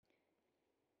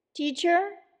Teacher,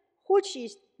 which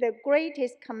is the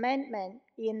greatest commandment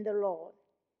in the law?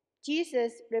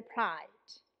 Jesus replied,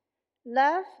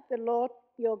 Love the Lord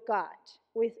your God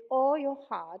with all your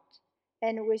heart,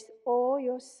 and with all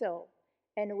your soul,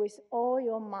 and with all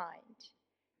your mind.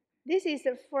 This is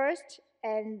the first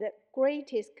and the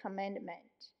greatest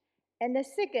commandment. And the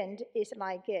second is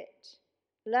like it: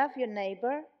 love your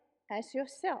neighbor as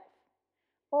yourself.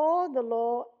 All the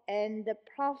law and the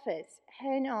prophets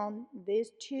hang on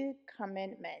these two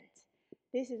commandments.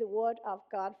 This is the word of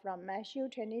God from Matthew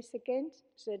 22,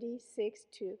 36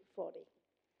 to 40.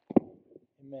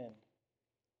 Amen.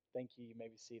 Thank you. You may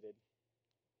be seated.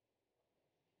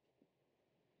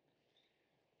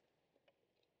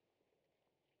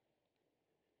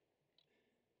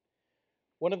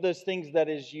 One of those things that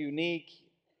is unique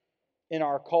in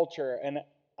our culture, and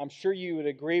I'm sure you would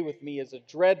agree with me, is a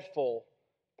dreadful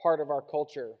part of our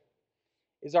culture,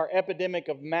 is our epidemic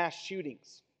of mass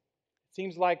shootings. It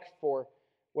seems like for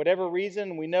whatever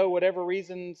reason, we know whatever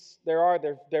reasons there are,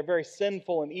 they're very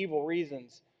sinful and evil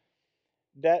reasons,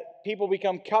 that people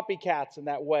become copycats in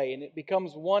that way, and it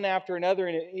becomes one after another,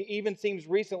 and it even seems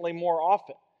recently more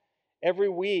often. Every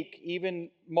week, even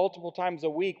multiple times a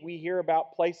week, we hear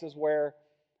about places where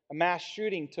a mass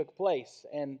shooting took place,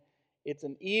 and it's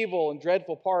an evil and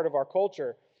dreadful part of our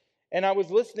culture. And I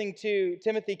was listening to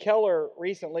Timothy Keller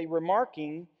recently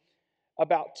remarking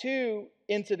about two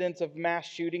incidents of mass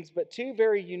shootings, but two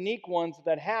very unique ones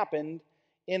that happened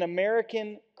in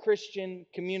American Christian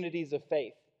communities of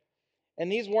faith. And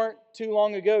these weren't too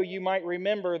long ago. You might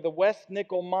remember the West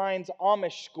Nickel Mines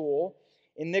Amish School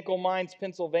in Nickel Mines,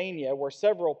 Pennsylvania, where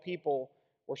several people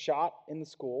were shot in the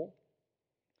school.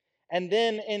 And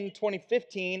then in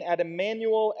 2015 at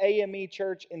Emmanuel AME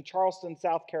Church in Charleston,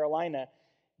 South Carolina,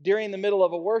 during the middle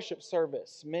of a worship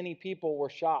service, many people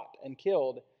were shot and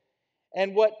killed.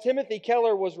 And what Timothy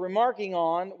Keller was remarking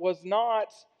on was not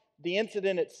the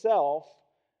incident itself,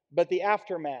 but the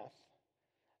aftermath.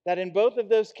 That in both of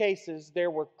those cases, there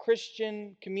were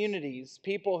Christian communities,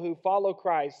 people who follow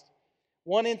Christ.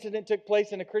 One incident took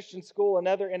place in a Christian school,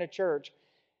 another in a church.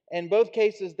 In both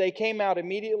cases, they came out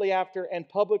immediately after and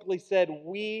publicly said,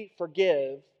 "We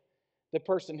forgive the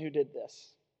person who did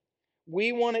this.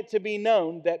 We want it to be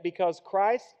known that because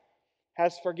Christ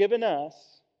has forgiven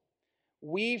us,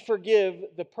 we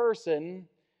forgive the person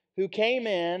who came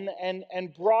in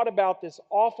and brought about this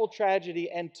awful tragedy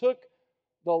and took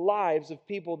the lives of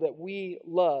people that we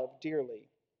love dearly.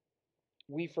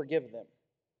 We forgive them."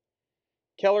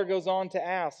 Keller goes on to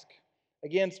ask,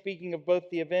 again speaking of both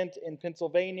the event in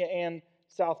Pennsylvania and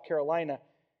South Carolina,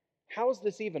 how is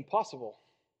this even possible?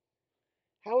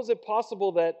 How is it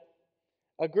possible that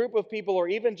a group of people, or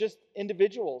even just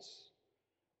individuals,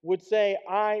 would say,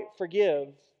 "I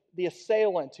forgive the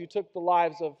assailant who took the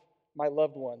lives of my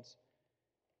loved ones"?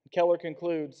 Keller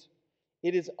concludes,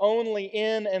 it is only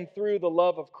in and through the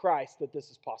love of Christ that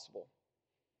this is possible.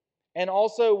 And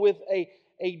also with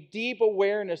a deep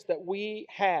awareness that we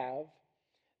have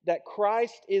that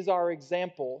Christ is our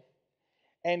example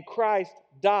and Christ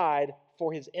died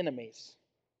for his enemies.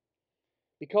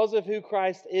 Because of who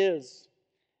Christ is,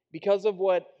 because of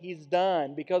what he's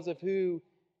done, because of who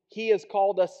he has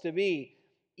called us to be,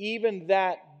 even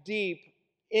that deep,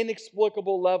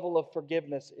 inexplicable level of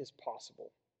forgiveness is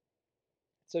possible.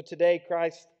 So today,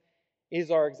 Christ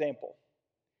is our example.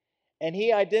 And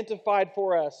he identified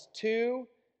for us two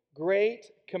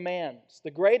great commands, the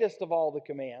greatest of all the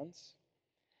commands,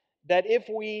 that if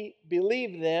we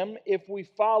believe them, if we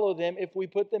follow them, if we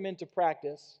put them into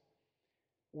practice,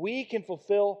 we can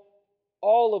fulfill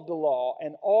all of the law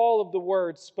and all of the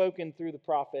words spoken through the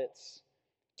prophets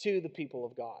to the people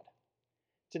of God.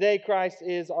 Today, Christ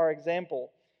is our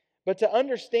example. But to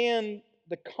understand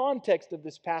the context of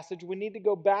this passage, we need to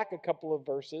go back a couple of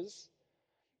verses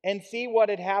and see what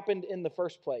had happened in the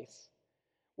first place.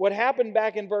 What happened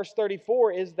back in verse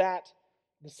 34 is that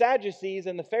the Sadducees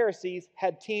and the Pharisees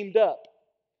had teamed up.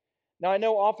 Now, I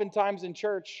know oftentimes in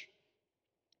church,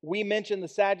 we mention the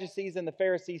Sadducees and the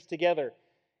Pharisees together.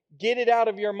 Get it out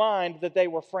of your mind that they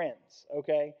were friends,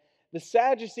 okay? The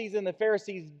Sadducees and the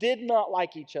Pharisees did not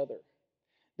like each other.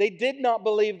 They did not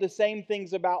believe the same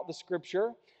things about the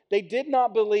Scripture. They did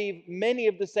not believe many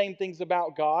of the same things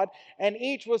about God, and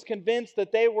each was convinced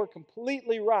that they were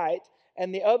completely right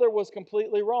and the other was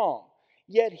completely wrong.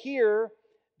 Yet here,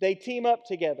 they team up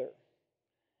together.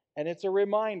 And it's a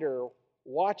reminder,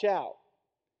 watch out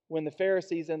when the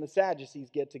Pharisees and the Sadducees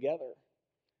get together.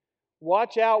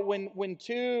 Watch out when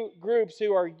two groups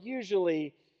who are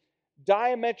usually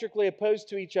diametrically opposed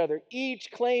to each other,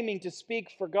 each claiming to speak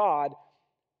for God,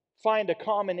 find a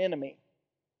common enemy.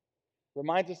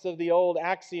 Reminds us of the old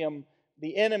axiom,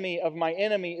 the enemy of my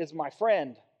enemy is my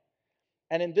friend.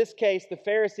 And in this case, the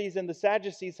Pharisees and the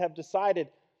Sadducees have decided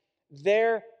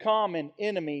their common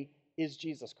enemy is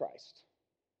Jesus Christ.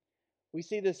 We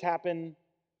see this happen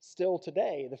still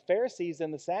today. The Pharisees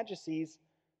and the Sadducees,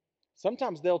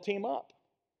 sometimes they'll team up.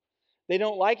 They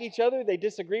don't like each other. They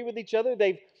disagree with each other.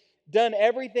 They've done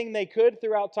everything they could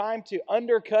throughout time to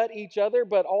undercut each other,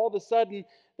 but all of a sudden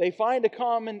they find a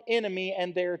common enemy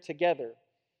and they're together.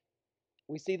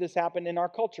 We see this happen in our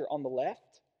culture on the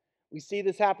left. We see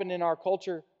this happen in our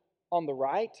culture on the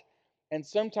right. And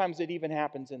sometimes it even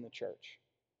happens in the church.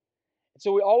 And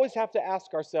so we always have to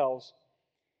ask ourselves,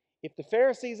 if the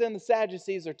Pharisees and the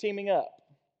Sadducees are teaming up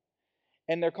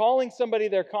and they're calling somebody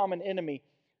their common enemy,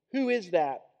 who is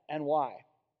that and why?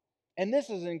 And this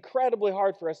is incredibly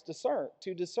hard for us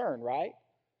to discern, right?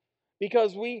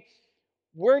 Because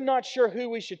we're not sure who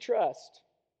we should trust.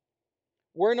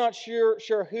 We're not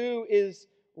sure who is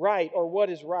right or what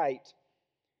is right.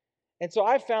 And so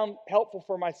I've found helpful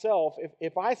for myself,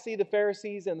 if I see the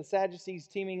Pharisees and the Sadducees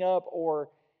teaming up, or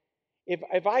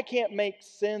if I can't make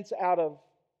sense out of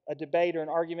a debate or an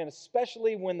argument,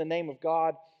 especially when the name of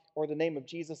God or the name of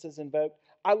Jesus is invoked,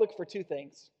 I look for two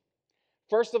things.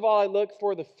 First of all, I look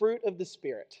for the fruit of the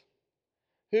Spirit.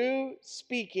 Who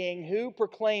speaking, who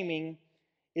proclaiming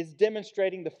is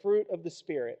demonstrating the fruit of the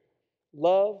Spirit?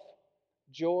 Love,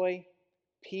 joy,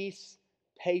 peace,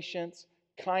 patience,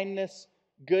 kindness,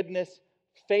 goodness,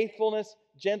 faithfulness,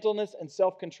 gentleness, and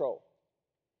self-control.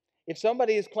 If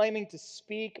somebody is claiming to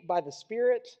speak by the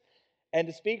Spirit and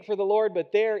to speak for the Lord,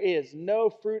 but there is no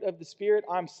fruit of the Spirit,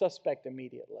 I'm suspect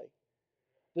immediately.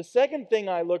 The second thing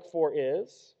I look for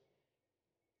is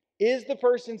the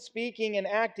person speaking and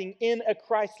acting in a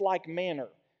Christ-like manner?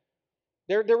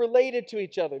 They're related to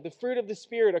each other. The fruit of the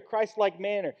Spirit, a Christ-like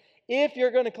manner. If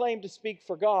you're going to claim to speak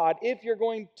for God, if you're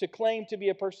going to claim to be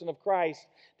a person of Christ,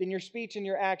 then your speech and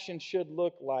your action should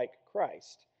look like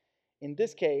Christ. In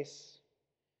this case,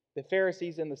 the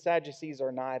Pharisees and the Sadducees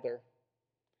are neither.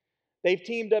 They've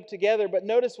teamed up together, but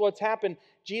notice what's happened.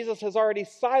 Jesus has already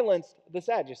silenced the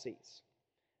Sadducees.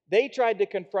 They tried to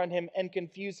confront him and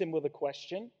confuse him with a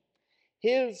question.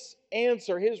 His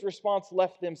answer, his response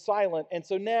left them silent, and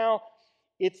so now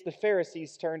it's the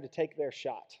Pharisees' turn to take their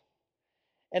shot.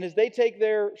 And as they take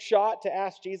their shot to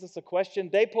ask Jesus a question,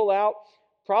 they pull out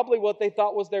probably what they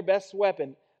thought was their best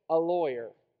weapon, a lawyer,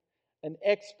 an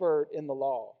expert in the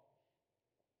law.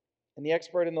 And the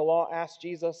expert in the law asked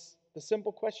Jesus the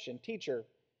simple question, "Teacher,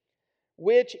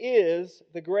 which is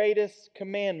the greatest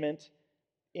commandment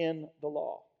in the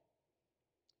law?"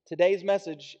 Today's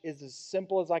message is as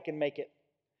simple as I can make it.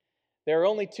 There are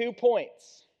only 2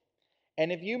 points.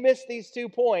 And if you miss these 2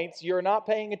 points, you're not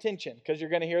paying attention, because you're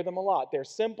going to hear them a lot. They're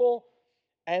simple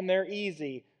and they're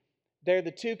easy. They're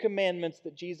the 2 commandments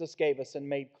that Jesus gave us and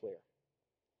made clear.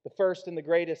 The first and the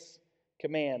greatest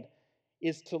command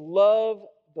is to love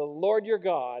the Lord your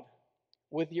God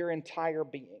with your entire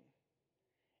being.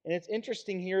 And it's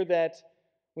interesting here that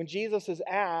when Jesus is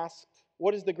asked,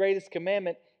 what is the greatest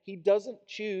commandment, he doesn't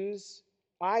choose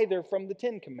either from the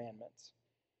 10 commandments.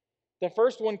 The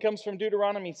first one comes from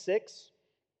Deuteronomy 6.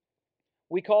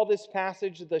 We call this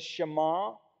passage the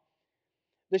Shema.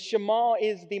 The Shema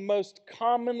is the most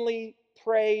commonly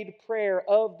prayed prayer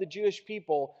of the Jewish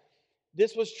people.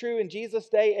 This was true in Jesus'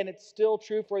 day, and it's still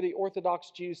true for the Orthodox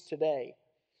Jews today.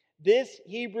 This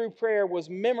Hebrew prayer was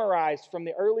memorized from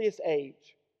the earliest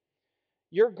age.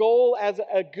 Your goal as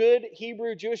a good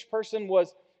Hebrew Jewish person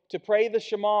was to pray the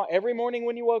Shema every morning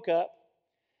when you woke up,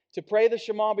 to pray the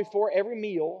Shema before every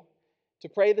meal, to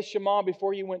pray the Shema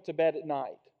before you went to bed at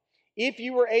night. If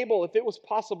you were able, if it was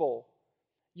possible,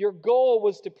 your goal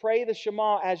was to pray the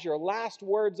Shema as your last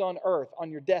words on earth,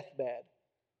 on your deathbed.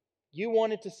 You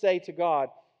wanted to say to God,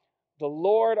 "The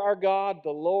Lord our God,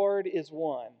 the Lord is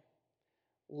one.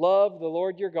 Love the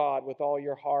Lord your God with all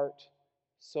your heart,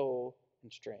 soul,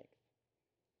 and strength."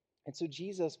 And so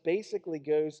Jesus basically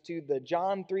goes to the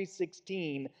John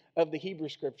 3:16 of the Hebrew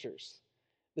Scriptures.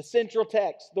 The central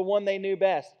text, the one they knew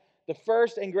best. The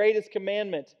first and greatest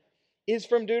commandment is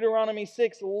from Deuteronomy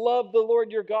 6. Love the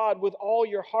Lord your God with all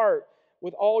your heart,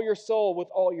 with all your soul, with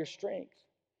all your strength.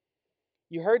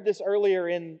 You heard this earlier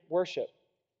in worship.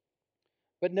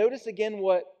 But notice again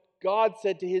what God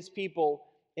said to his people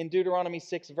in Deuteronomy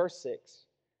 6, verse 6.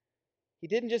 He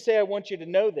didn't just say, "I want you to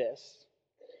know this."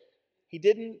 He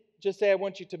didn't just say, "I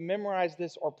want you to memorize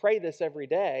this or pray this every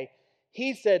day."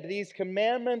 He said, "These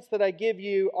commandments that I give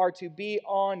you are to be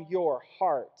on your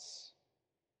hearts."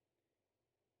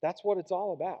 That's what it's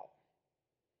all about.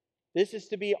 This is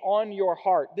to be on your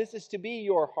heart. This is to be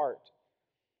your heart.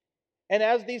 And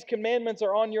as these commandments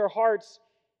are on your hearts,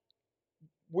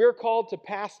 we're called to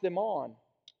pass them on.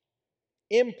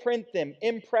 Imprint them,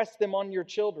 impress them on your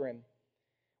children.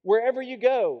 Wherever you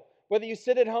go, whether you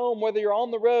sit at home, whether you're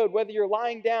on the road, whether you're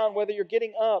lying down, whether you're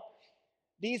getting up,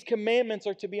 these commandments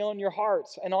are to be on your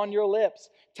hearts and on your lips.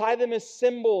 Tie them as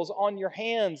symbols on your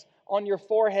hands, on your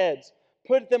foreheads.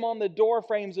 Put them on the door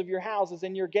frames of your houses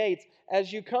and your gates.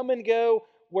 As you come and go,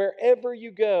 wherever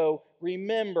you go,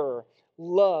 remember,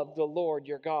 love the Lord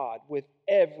your God with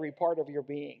every part of your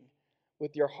being,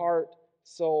 with your heart,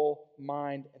 soul,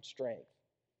 mind, and strength.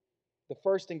 The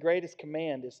first and greatest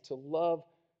command is to love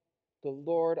the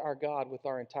Lord our God with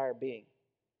our entire being.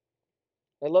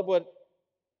 I love what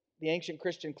the ancient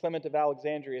Christian Clement of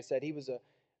Alexandria said. He was a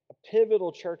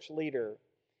pivotal church leader,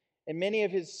 and many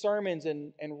of his sermons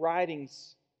and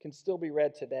writings can still be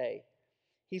read today.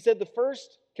 He said the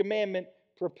first commandment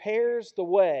prepares the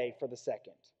way for the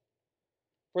second.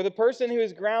 For the person who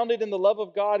is grounded in the love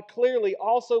of God clearly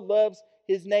also loves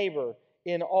his neighbor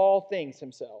in all things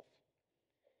himself.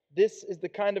 This is the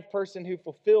kind of person who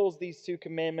fulfills these two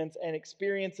commandments and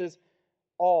experiences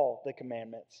all the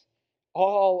commandments.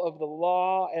 All of the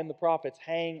law and the prophets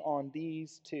hang on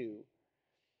these two.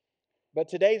 But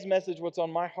today's message, what's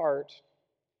on my heart,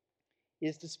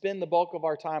 is to spend the bulk of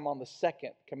our time on the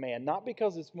second command. Not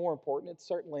because it's more important, it's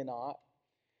certainly not,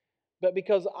 but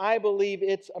because I believe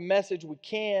it's a message we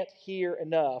can't hear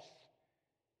enough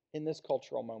in this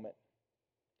cultural moment.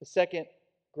 The second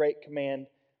great command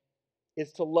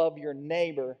is to love your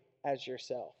neighbor as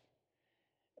yourself.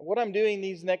 What I'm doing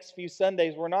these next few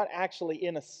Sundays, we're not actually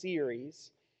in a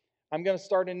series. I'm going to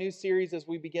start a new series as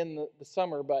we begin the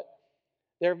summer, but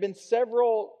there have been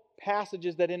several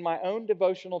passages that in my own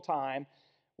devotional time,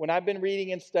 when I've been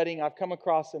reading and studying, I've come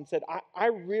across and said, I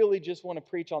really just want to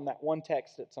preach on that one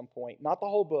text at some point, not the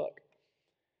whole book.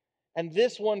 And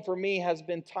this one for me has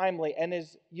been timely, and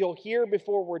as you'll hear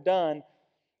before we're done,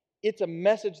 it's a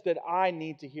message that I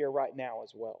need to hear right now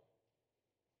as well.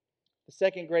 The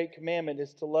second great commandment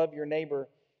is to love your neighbor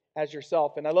as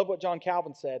yourself. And I love what John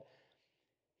Calvin said.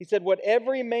 He said, what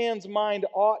every man's mind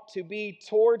ought to be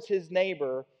towards his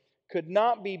neighbor could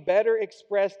not be better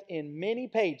expressed in many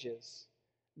pages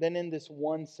than in this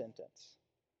one sentence.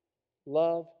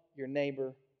 Love your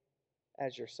neighbor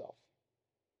as yourself.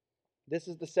 This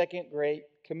is the second great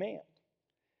command.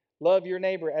 Love your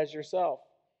neighbor as yourself.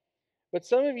 But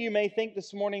some of you may think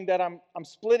this morning that I'm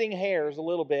splitting hairs a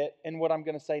little bit in what I'm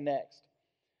going to say next.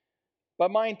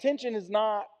 But my intention is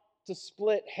not to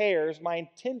split hairs. My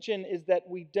intention is that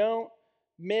we don't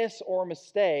miss or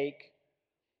mistake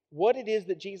what it is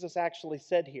that Jesus actually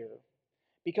said here,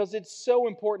 because it's so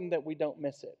important that we don't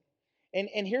miss it.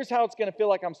 And here's how it's going to feel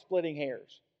like I'm splitting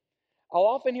hairs. I'll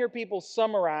often hear people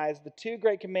summarize the two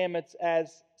great commandments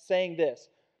as saying this: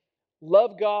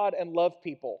 love God and love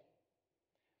people.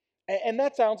 And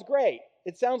that sounds great.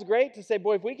 It sounds great to say,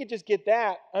 boy, if we could just get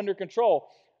that under control,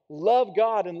 love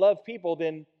God and love people,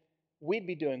 then we'd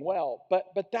be doing well.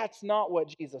 But that's not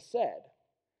what Jesus said.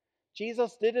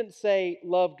 Jesus didn't say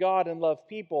love God and love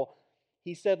people.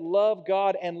 He said love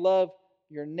God and love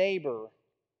your neighbor.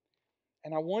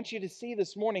 And I want you to see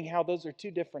this morning how those are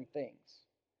two different things.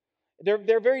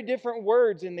 They're very different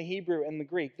words in the Hebrew and the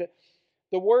Greek.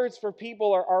 The words for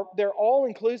people they're all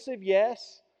inclusive,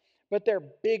 yes, but they're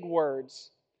big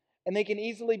words. And they can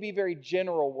easily be very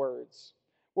general words,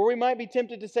 where we might be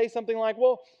tempted to say something like,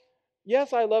 well,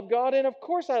 yes, I love God, and of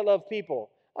course I love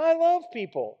people. I love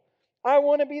people. I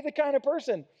want to be the kind of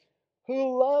person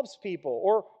who loves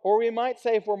people. Or we might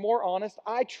say, if we're more honest,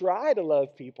 I try to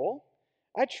love people.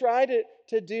 I try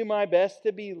to do my best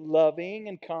to be loving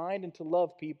and kind and to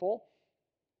love people.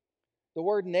 The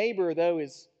word neighbor, though,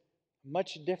 is a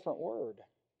much different word.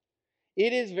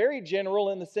 It is very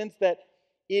general in the sense that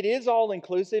it is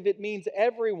all-inclusive. It means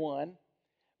everyone.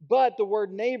 But the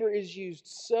word neighbor is used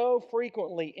so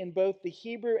frequently in both the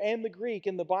Hebrew and the Greek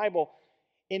in the Bible,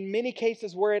 in many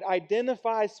cases where it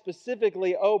identifies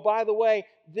specifically, oh, by the way,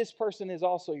 this person is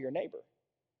also your neighbor.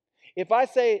 If I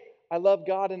say I love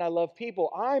God and I love people,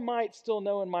 I might still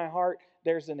know in my heart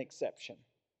there's an exception.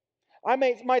 I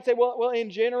might say, well, in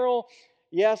general,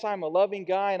 yes, I'm a loving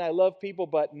guy and I love people,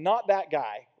 but not that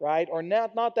guy, right? Or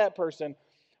not that person,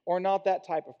 or not that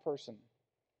type of person.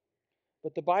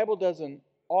 But the Bible does an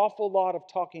awful lot of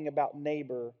talking about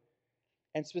neighbor,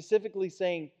 and specifically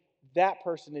saying that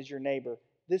person is your neighbor,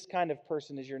 this kind of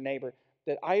person is your neighbor,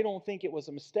 that I don't think it was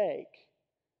a mistake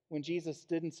when Jesus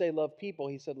didn't say love people,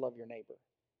 he said love your neighbor.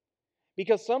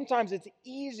 Because sometimes it's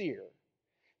easier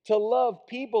to love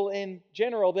people in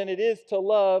general than it is to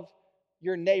love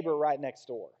your neighbor right next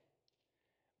door.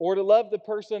 Or to love the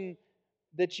person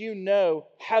that you know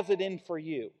has it in for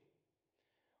you,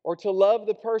 or to love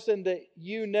the person that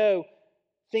you know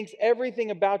thinks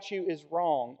everything about you is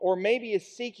wrong, or maybe is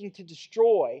seeking to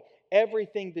destroy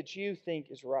everything that you think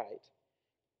is right.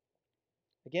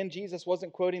 Again, Jesus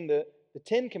wasn't quoting the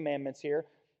Ten Commandments here.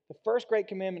 The first great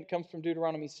commandment comes from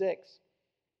Deuteronomy 6.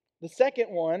 The second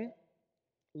one,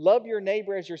 love your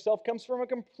neighbor as yourself, comes from a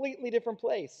completely different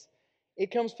place.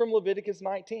 It comes from Leviticus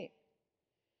 19.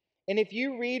 And if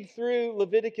you read through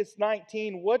Leviticus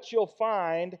 19, what you'll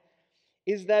find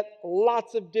is that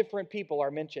lots of different people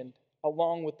are mentioned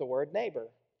along with the word neighbor.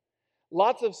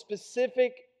 Lots of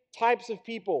specific types of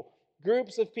people,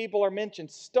 groups of people are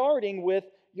mentioned, starting with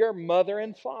your mother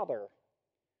and father.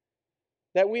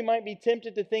 That we might be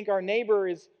tempted to think our neighbor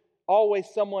is always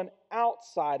someone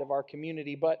outside of our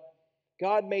community, but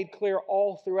God made clear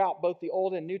all throughout both the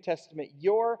Old and New Testament,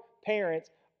 your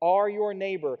parents are your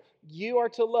neighbor. You are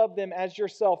to love them as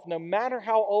yourself, no matter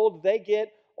how old they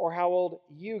get or how old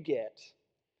you get.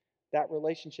 That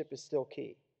relationship is still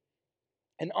key.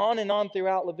 And on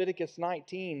throughout Leviticus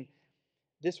 19,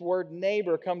 this word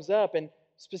neighbor comes up and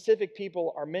specific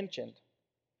people are mentioned.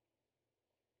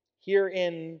 Here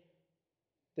in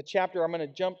the chapter, I'm going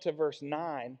to jump to verse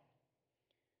 9.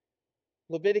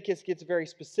 Leviticus gets very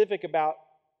specific about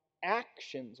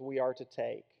actions we are to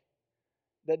take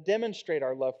that demonstrate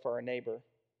our love for our neighbor.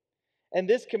 And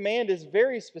this command is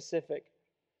very specific.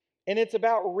 And it's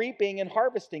about reaping and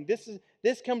harvesting.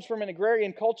 This comes from an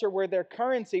agrarian culture where their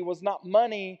currency was not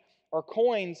money or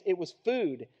coins, it was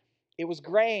food. It was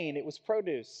grain, it was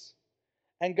produce.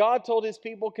 And God told his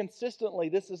people consistently,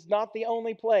 this is not the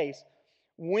only place.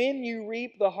 When you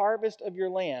reap the harvest of your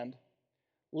land,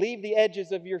 leave the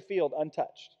edges of your field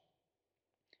untouched.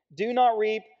 Do not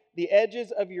reap the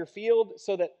edges of your field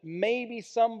so that maybe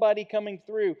somebody coming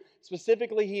through,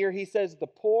 specifically here, he says the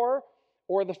poor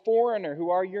or the foreigner who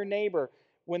are your neighbor,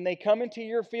 when they come into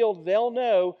your field, they'll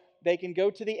know they can go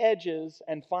to the edges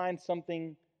and find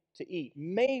something to eat.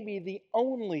 Maybe the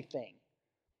only thing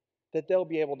that they'll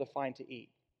be able to find to eat.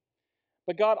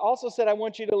 But God also said, I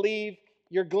want you to leave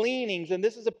your gleanings. And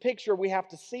this is a picture we have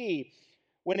to see.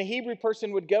 When a Hebrew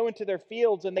person would go into their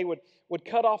fields and they would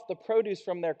cut off the produce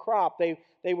from their crop,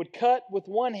 they would cut with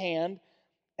one hand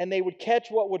and they would catch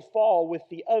what would fall with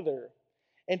the other.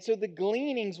 And so the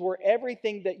gleanings were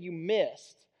everything that you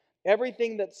missed,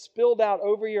 everything that spilled out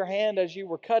over your hand as you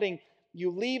were cutting.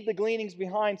 You leave the gleanings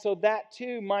behind so that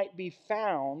too might be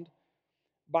found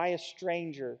by a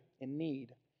stranger in need.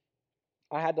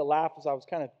 I had to laugh as I was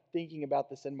kind of thinking about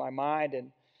this in my mind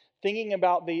and thinking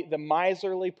about the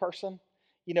miserly person.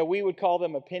 You know, we would call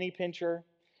them a penny pincher.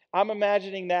 I'm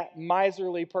imagining that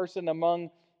miserly person among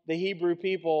the Hebrew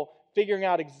people figuring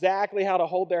out exactly how to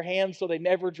hold their hands so they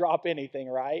never drop anything,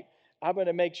 right? I'm going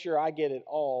to make sure I get it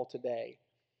all today.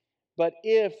 But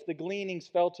if the gleanings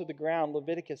fell to the ground,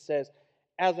 Leviticus says,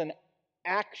 as an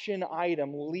action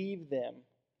item, leave them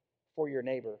for your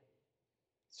neighbor.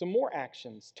 Some more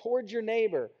actions towards your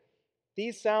neighbor.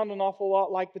 These sound an awful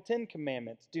lot like the Ten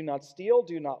Commandments. Do not steal,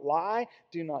 do not lie,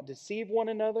 do not deceive one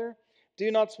another,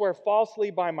 do not swear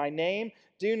falsely by my name,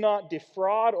 do not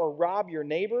defraud or rob your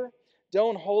neighbor,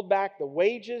 don't hold back the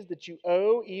wages that you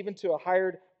owe even to a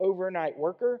hired overnight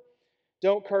worker,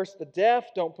 don't curse the deaf,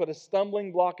 don't put a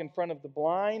stumbling block in front of the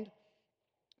blind,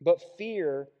 but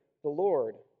fear the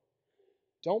Lord.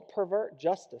 Don't pervert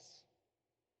justice.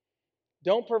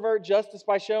 Don't pervert justice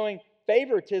by showing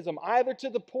favoritism either to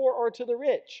the poor or to the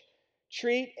rich.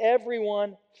 Treat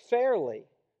everyone fairly,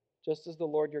 just as the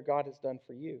Lord your God has done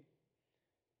for you.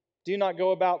 Do not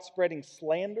go about spreading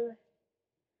slander,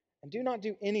 and do not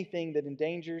do anything that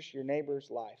endangers your neighbor's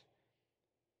life.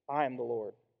 I am the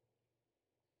Lord.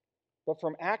 But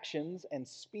from actions and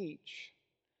speech,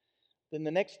 then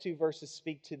the next two verses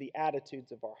speak to the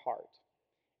attitudes of our heart.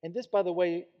 And this, by the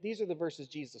way, these are the verses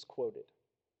Jesus quoted.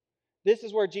 This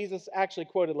is where Jesus actually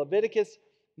quoted Leviticus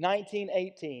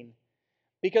 19:18.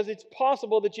 Because it's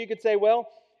possible that you could say, well,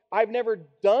 I've never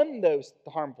done those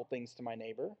harmful things to my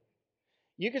neighbor.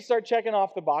 You could start checking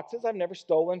off the boxes. I've never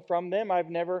stolen from them. I've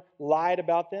never lied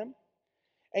about them.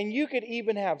 And you could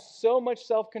even have so much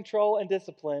self-control and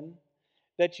discipline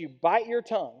that you bite your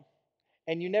tongue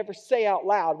and you never say out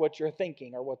loud what you're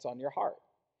thinking or what's on your heart.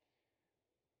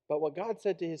 But what God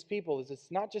said to his people is it's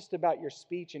not just about your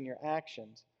speech and your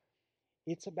actions.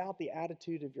 It's about the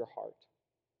attitude of your heart.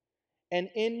 And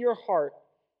in your heart,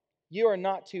 you are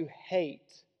not to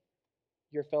hate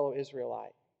your fellow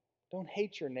Israelite. Don't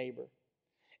hate your neighbor.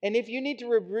 And if you need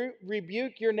to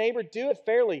rebuke your neighbor, do it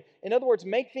fairly. In other words,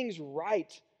 make things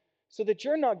right so that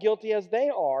you're not guilty as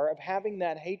they are of having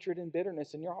that hatred and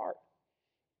bitterness in your heart.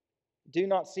 Do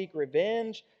not seek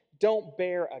revenge. Don't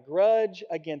bear a grudge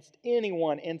against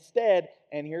anyone. Instead,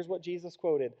 and here's what Jesus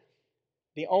quoted,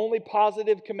 the only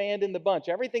positive command in the bunch.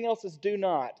 Everything else is do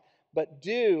not. But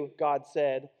do, God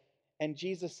said, and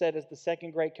Jesus said as the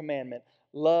second great commandment,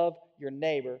 love your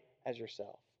neighbor as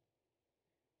yourself.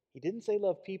 He didn't say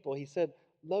love people. He said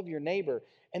love your neighbor.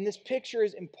 And this picture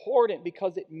is important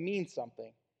because it means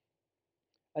something.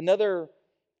 Another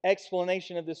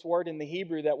explanation of this word in the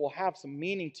Hebrew that will have some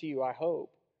meaning to you, I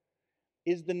hope,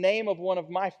 is the name of one of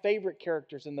my favorite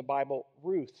characters in the Bible,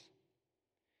 Ruth.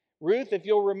 Ruth, if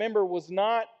you'll remember, was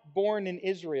not born in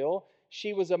Israel.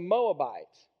 She was a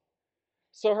Moabite.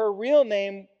 So her real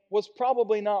name was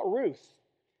probably not Ruth.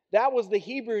 That was the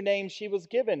Hebrew name she was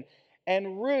given.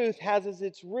 And Ruth has as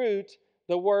its root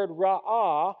the word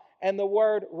ra'ah, and the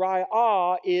word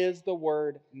ra'ah is the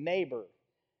word neighbor.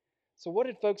 So what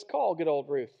did folks call good old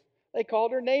Ruth? They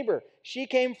called her neighbor. She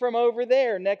came from over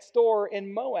there next door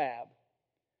in Moab.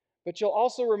 But you'll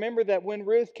also remember that when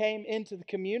Ruth came into the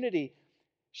community,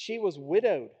 she was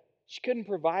widowed. She couldn't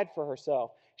provide for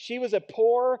herself. She was a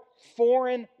poor,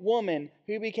 foreign woman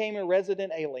who became a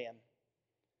resident alien.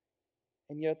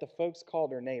 And yet the folks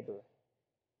called her neighbor.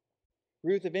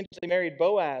 Ruth eventually married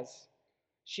Boaz.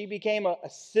 She became a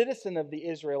citizen of the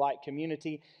Israelite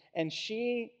community, and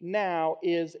she now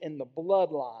is in the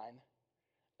bloodline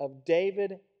of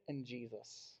David and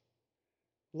Jesus.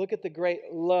 Look at the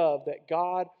great love that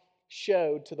God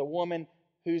showed to the woman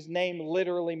whose name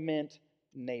literally meant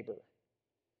neighbor.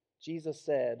 Jesus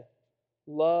said,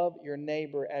 love your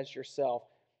neighbor as yourself.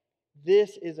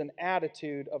 This is an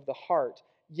attitude of the heart.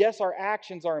 Yes, our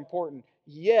actions are important.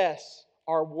 Yes,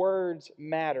 our words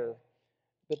matter.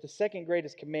 But the second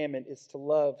greatest commandment is to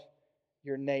love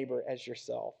your neighbor as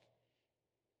yourself.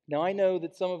 Now, I know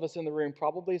that some of us in the room,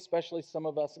 probably especially some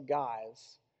of us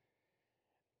guys,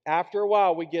 after a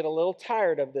while we get a little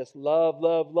tired of this love,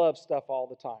 love, love stuff all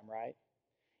the time, right?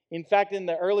 In fact, in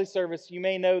the early service, you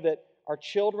may know that our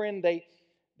children,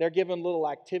 they're given little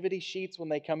activity sheets when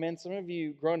they come in. Some of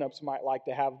you grown-ups might like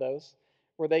to have those,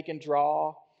 where they can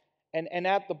draw. And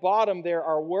at the bottom, there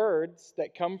are words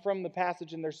that come from the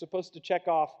passage, and they're supposed to check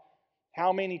off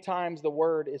how many times the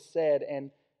word is said. And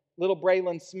little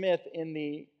Braylon Smith in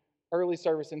the early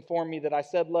service informed me that I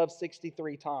said love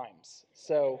 63 times.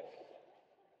 So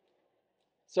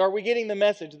are we getting the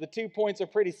message? The 2 points are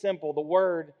pretty simple. The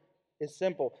word is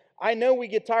simple. I know we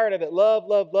get tired of it. Love,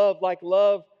 love, love, like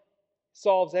love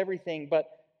solves everything. But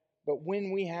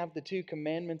when we have the 2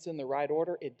 commandments in the right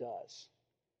order, it does.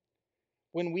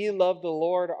 When we love the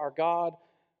Lord our God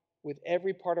with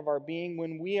every part of our being,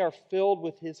 when we are filled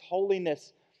with His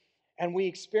holiness and we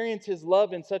experience His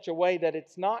love in such a way that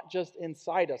it's not just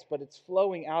inside us, but it's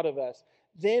flowing out of us,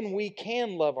 then we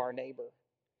can love our neighbor.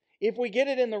 If we get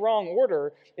it in the wrong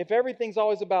order, if everything's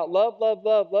always about love, love,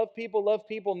 love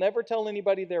people, never tell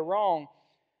anybody they're wrong,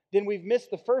 then we've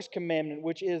missed the first commandment,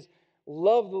 which is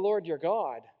love the Lord your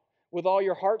God with all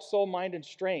your heart, soul, mind, and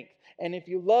strength. And if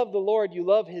you love the Lord, you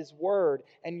love His word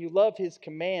and you love His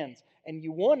commands, and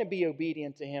you want to be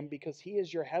obedient to Him because He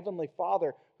is your heavenly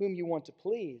Father whom you want to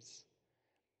please.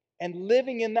 And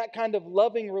living in that kind of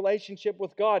loving relationship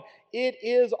with God, it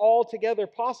is altogether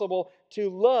possible to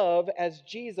love as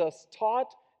Jesus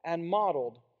taught and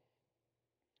modeled.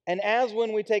 And as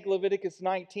when we take Leviticus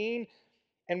 19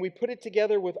 and we put it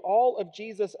together with all of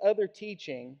Jesus' other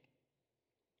teaching,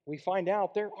 we find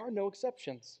out there are no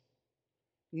exceptions.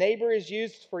 Neighbor is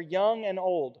used for young and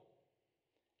old.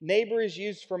 Neighbor is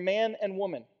used for man and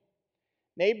woman.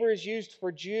 Neighbor is used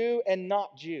for Jew and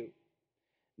not Jew.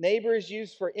 Neighbor is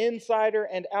used for insider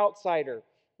and outsider,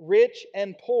 rich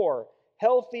and poor,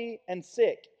 healthy and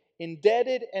sick,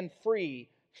 indebted and free,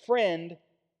 friend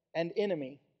and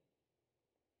enemy.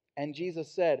 And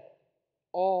Jesus said,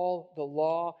 all the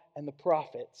law and the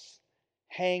prophets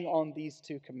hang on these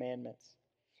 2 commandments.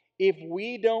 If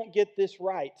we don't get this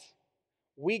right,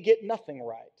 we get nothing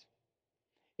right.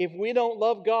 If we don't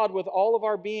love God with all of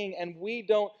our being and we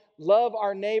don't love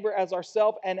our neighbor as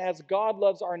ourselves and as God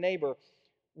loves our neighbor,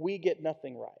 we get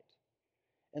nothing right.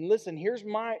 And listen, here's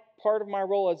my part of my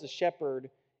role as a shepherd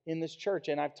in this church,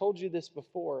 and I've told you this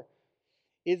before,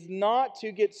 is not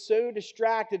to get so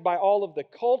distracted by all of the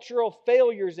cultural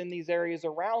failures in these areas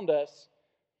around us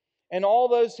and all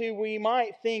those who we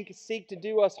might think seek to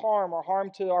do us harm or harm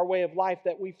to our way of life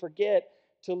that we forget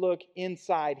to look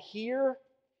inside here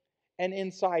and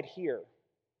inside here.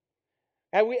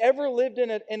 Have we ever lived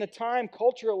in a time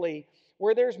culturally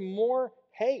where there's more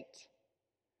hate,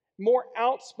 more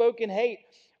outspoken hate?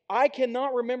 I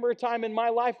cannot remember a time in my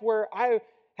life where I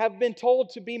have been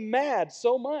told to be mad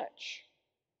so much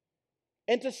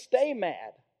and to stay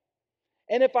mad.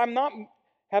 And if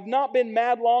have not been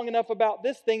mad long enough about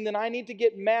this thing, then I need to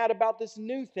get mad about this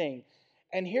new thing.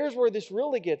 And here's where this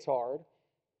really gets hard.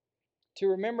 To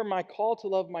remember my call to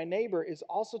love my neighbor is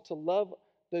also to love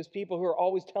those people who are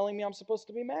always telling me I'm supposed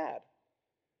to be mad.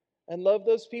 And love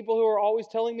those people who are always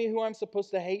telling me who I'm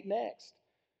supposed to hate next.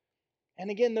 And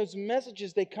again, those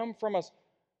messages, they come from us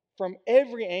from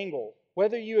every angle,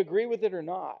 whether you agree with it or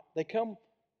not. They come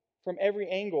from every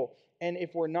angle. And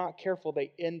if we're not careful,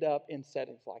 they end up in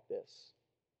settings like this.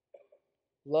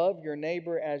 Love your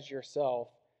neighbor as yourself.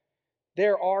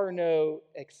 There are no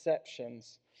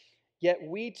exceptions. Yet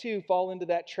we too fall into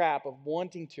that trap of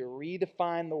wanting to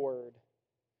redefine the word.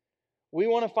 We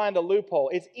want to find a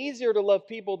loophole. It's easier to love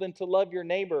people than to love your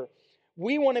neighbor.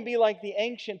 We want to be like the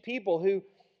ancient people who,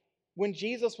 when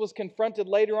Jesus was confronted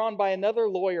later on by another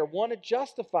lawyer, want to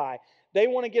justify. They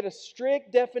want to get a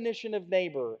strict definition of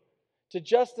neighbor to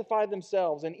justify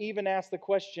themselves and even ask the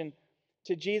question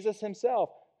to Jesus himself,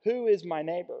 who is my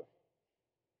neighbor?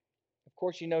 Of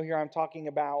course, you know here I'm talking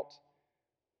about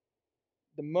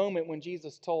the moment when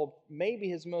Jesus told maybe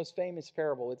his most famous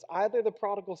parable. It's either the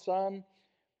prodigal son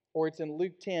or it's in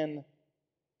Luke 10,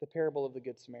 the parable of the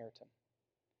Good Samaritan.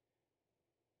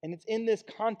 And it's in this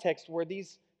context where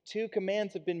these two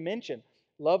commands have been mentioned.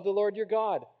 Love the Lord your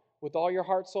God with all your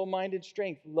heart, soul, mind, and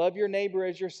strength. Love your neighbor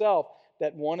as yourself.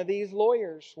 That one of these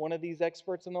lawyers, one of these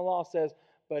experts in the law says,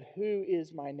 but who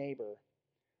is my neighbor?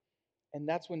 And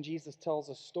that's when Jesus tells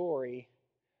a story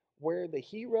where the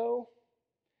hero,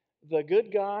 the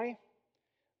good guy,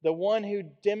 the one who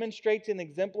demonstrates and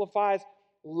exemplifies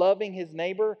loving his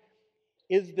neighbor,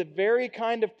 is the very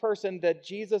kind of person that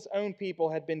Jesus' own people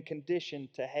had been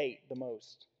conditioned to hate the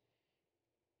most.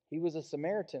 He was a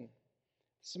Samaritan.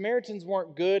 Samaritans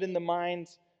weren't good in the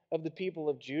minds of the people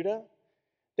of Judah.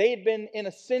 They had been in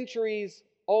a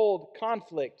centuries-old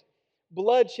conflict.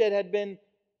 Bloodshed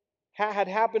had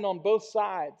happened on both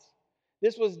sides.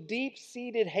 This was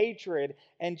deep-seated hatred,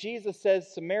 and Jesus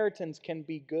says Samaritans can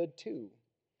be good too.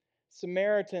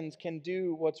 Samaritans can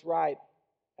do what's right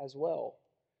as well.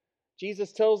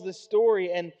 Jesus tells this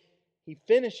story, and he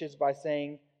finishes by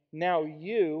saying, now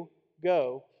you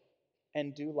go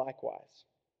and do likewise.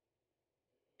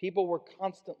 People were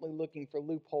constantly looking for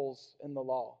loopholes in the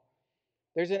law.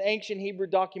 There's an ancient Hebrew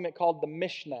document called the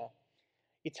Mishnah.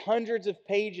 It's hundreds of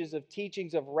pages of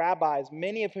teachings of rabbis,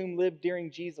 many of whom lived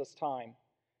during Jesus' time.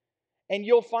 And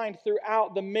you'll find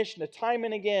throughout the Mishnah, time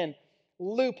and again,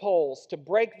 loopholes to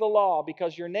break the law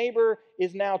because your neighbor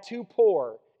is now too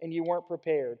poor and you weren't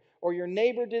prepared. Or your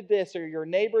neighbor did this, or your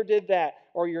neighbor did that.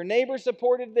 Or your neighbor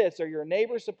supported this, or your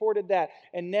neighbor supported that.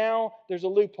 And now there's a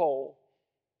loophole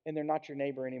and they're not your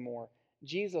neighbor anymore.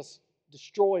 Jesus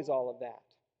destroys all of that.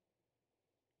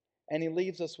 And he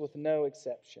leaves us with no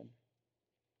exception.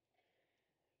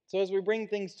 So as we bring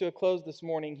things to a close this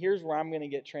morning, here's where I'm going to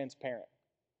get transparent.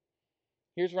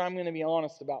 Here's where I'm going to be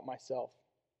honest about myself.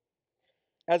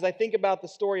 As I think about the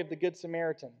story of the Good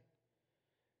Samaritan,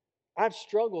 I've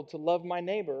struggled to love my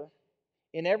neighbor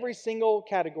in every single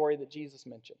category that Jesus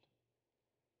mentioned.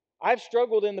 I've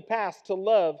struggled in the past to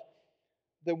love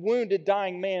the wounded,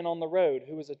 dying man on the road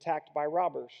who was attacked by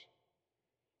robbers.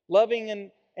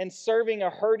 Loving and serving a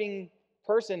hurting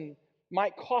person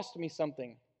might cost me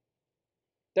something.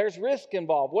 There's risk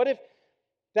involved. What if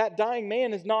that dying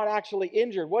man is not actually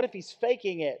injured? What if he's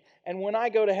faking it? And when I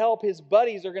go to help, his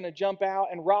buddies are going to jump out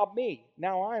and rob me.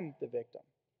 Now I'm the victim.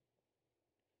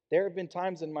 There have been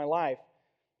times in my life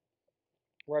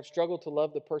where I've struggled to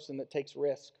love the person that takes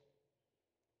risk.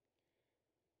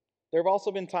 There have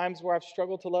also been times where I've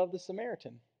struggled to love the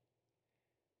Samaritan.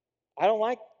 I don't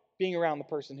like being around the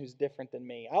person who's different than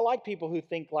me. I like people who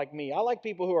think like me. I like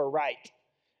people who are right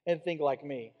and think like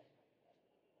me.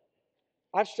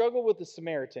 I've struggled with the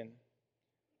Samaritan,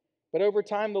 but over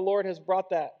time the Lord has brought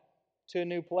that to a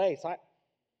new place.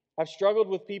 I've struggled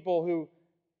with people who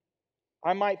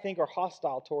I might think are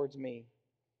hostile towards me.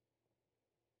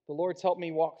 The Lord's helped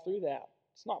me walk through that.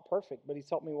 It's not perfect, but he's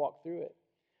helped me walk through it.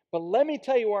 But let me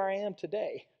tell you where I am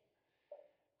today.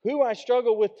 Who I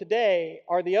struggle with today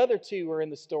are the other two who are in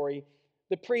the story,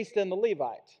 the priest and the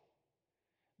Levite.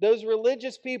 Those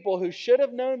religious people who should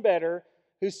have known better,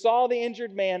 who saw the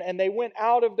injured man, and they went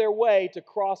out of their way to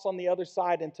cross on the other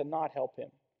side and to not help him.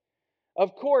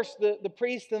 Of course, the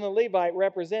priest and the Levite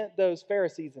represent those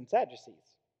Pharisees and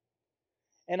Sadducees.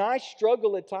 And I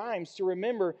struggle at times to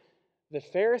remember the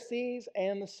Pharisees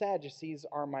and the Sadducees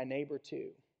are my neighbor too.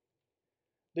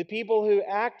 The people who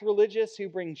act religious, who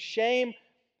bring shame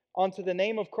onto the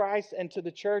name of Christ and to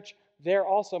the church, they're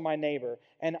also my neighbor.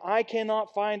 And I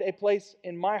cannot find a place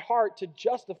in my heart to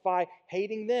justify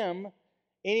hating them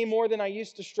any more than I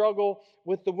used to struggle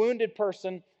with the wounded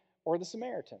person or the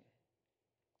Samaritan.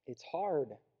 It's hard.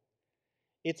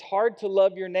 It's hard to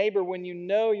love your neighbor when you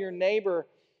know your neighbor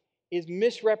is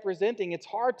misrepresenting. It's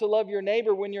hard to love your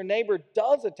neighbor when your neighbor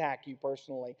does attack you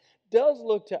personally, does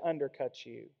look to undercut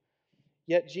you.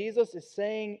 Yet Jesus is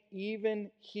saying, even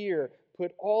here,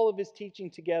 put all of his teaching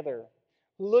together.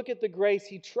 Look at the grace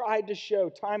he tried to show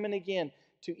time and again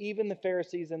to even the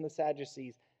Pharisees and the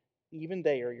Sadducees. Even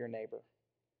they are your neighbor.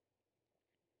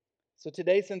 So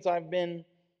today, since I've been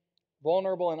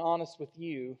vulnerable and honest with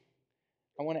you,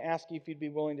 I want to ask you if you'd be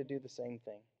willing to do the same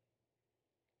thing.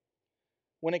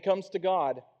 When it comes to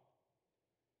God,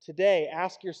 today,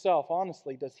 ask yourself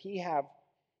honestly, does he have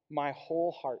my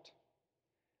whole heart?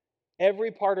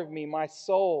 Every part of me, my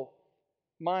soul,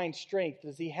 mind, strength,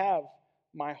 does he have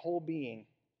my whole being?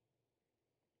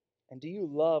 And do you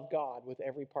love God with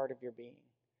every part of your being?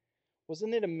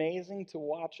 Wasn't it amazing to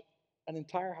watch an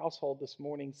entire household this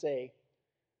morning say,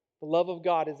 the love of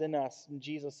God is in us and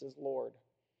Jesus is Lord?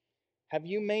 Have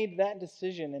you made that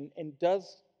decision, and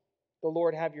does the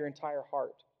Lord have your entire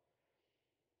heart?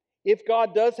 If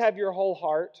God does have your whole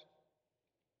heart,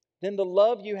 then the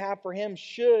love you have for him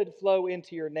should flow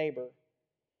into your neighbor.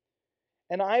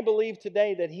 And I believe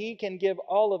today that he can give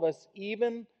all of us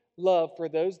even love for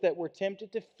those that we're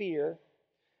tempted to fear,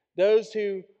 those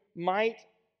who might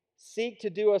seek to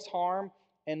do us harm,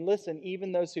 and listen,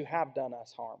 even those who have done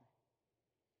us harm.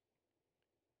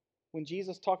 When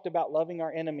Jesus talked about loving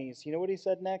our enemies, you know what he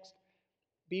said next?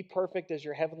 Be perfect as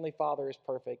your heavenly Father is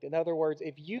perfect. In other words,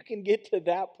 if you can get to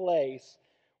that place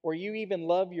where you even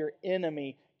love your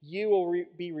enemy, you will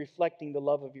be reflecting the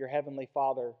love of your heavenly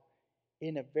Father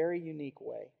in a very unique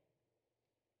way.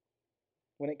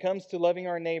 When it comes to loving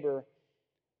our neighbor,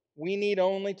 we need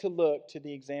only to look to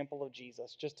the example of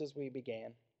Jesus, just as we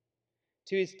began,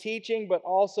 to his teaching, but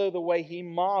also the way he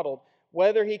modeled,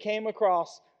 whether he came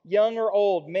across young or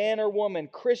old, man or woman,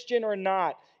 Christian or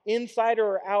not, insider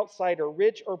or outsider,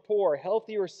 rich or poor,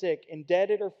 healthy or sick,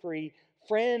 indebted or free,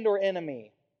 friend or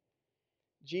enemy.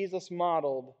 Jesus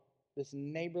modeled this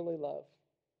neighborly love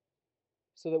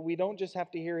so that we don't just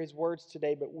have to hear his words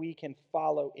today, but we can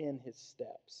follow in his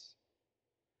steps.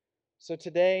 So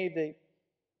today,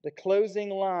 the closing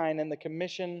line and the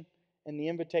commission and the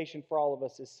invitation for all of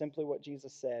us is simply what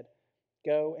Jesus said: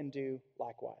 go and do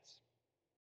likewise.